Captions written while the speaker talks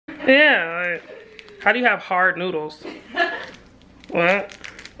Yeah, like, how do you have hard noodles? What?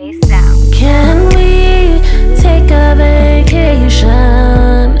 Can we take a vacation?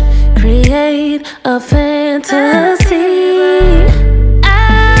 Create a fantasy.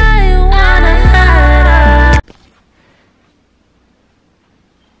 I wanna hide up.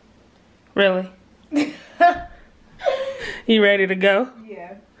 Really? You ready to go?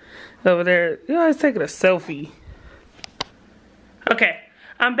 Yeah. Over there, you always taking a selfie. Okay,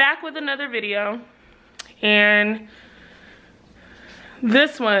 I'm back with another video, and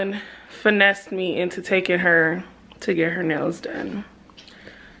this one finessed me into taking her to get her nails done.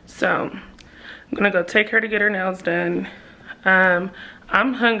 So I'm gonna go take her to get her nails done. I'm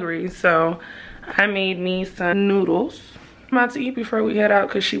hungry, so I made me some noodles. I'm about to eat before we head out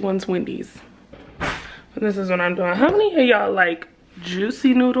because she wants Wendy's. But this is what I'm doing. How many of y'all like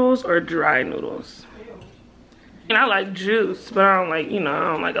juicy noodles or dry noodles? And I like juice, but I don't like, I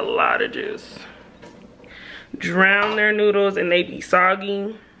don't like a lot of juice. Drown their noodles and they be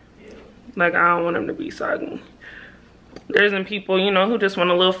soggy. Like, I don't want them to be soggy. There's some people, who just want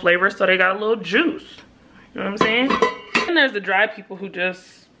a little flavor, so they got a little juice. You know what I'm saying? And there's the dry people who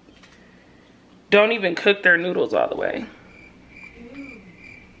just don't even cook their noodles all the way.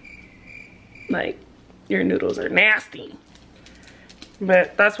 Like, your noodles are nasty.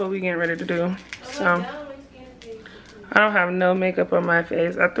 But that's what we getting ready to do. So I don't have no makeup on my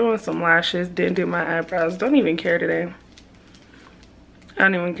face. I threw in some lashes, didn't do my eyebrows. Don't even care today. I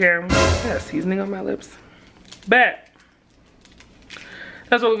don't even care. I got seasoning on my lips. But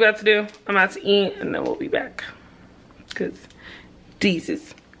that's what we got to do. I'm about to eat and then we'll be back. Cause this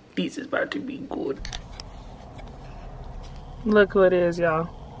is about to be good. Look who it is, y'all.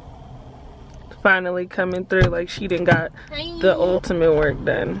 Finally coming through like she done got the ultimate work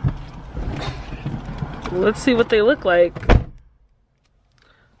done. Let's see what they look like.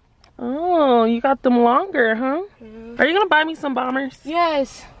 Oh, you got them longer, huh? Yeah. Are you gonna buy me some bombers?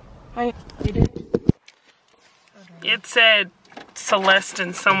 Yes. It said Celeste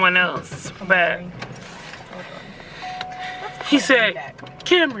and someone else, but he said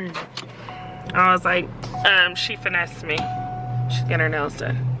Cameron. I was like, she finessed me. She's getting her nails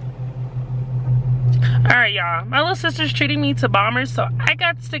done. All right, y'all. My little sister's treating me to bombers, so I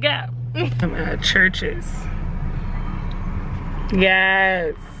got to go. I'm at Church's.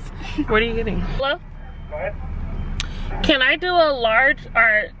 Yes. What are you getting? Hello? Go ahead. Can I do a large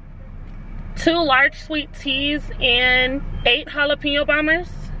or 2 large sweet teas and 8 jalapeno bombers?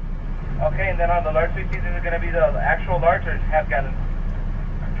 Okay, and then on the large sweet teas, is it going to be the actual large or half gallon?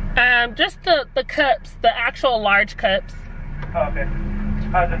 Just the cups, the actual large cups. Oh, okay.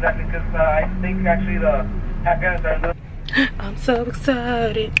 Does that mean, because I think actually the half gallons are a little... I'm so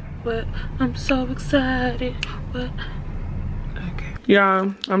excited. What? I'm so excited. What? Okay.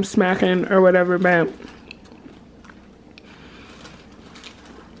 Yeah, I'm smacking or whatever, but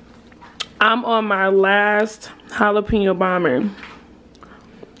I'm on my last jalapeno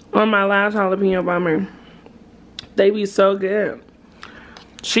bomber. They be so good.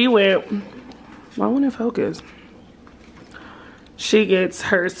 She went, why won't it focus? She gets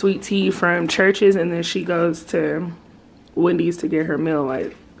her sweet tea from Church's and then she goes to Wendy's to get her meal.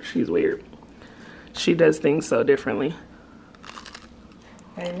 Like, she's weird. She does things so differently.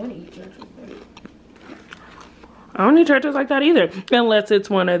 I didn't want to eat Church's. I don't eat Church's like that either. Unless it's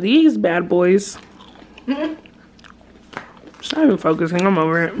one of these bad boys. She's not even focusing. I'm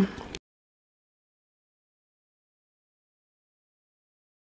over it.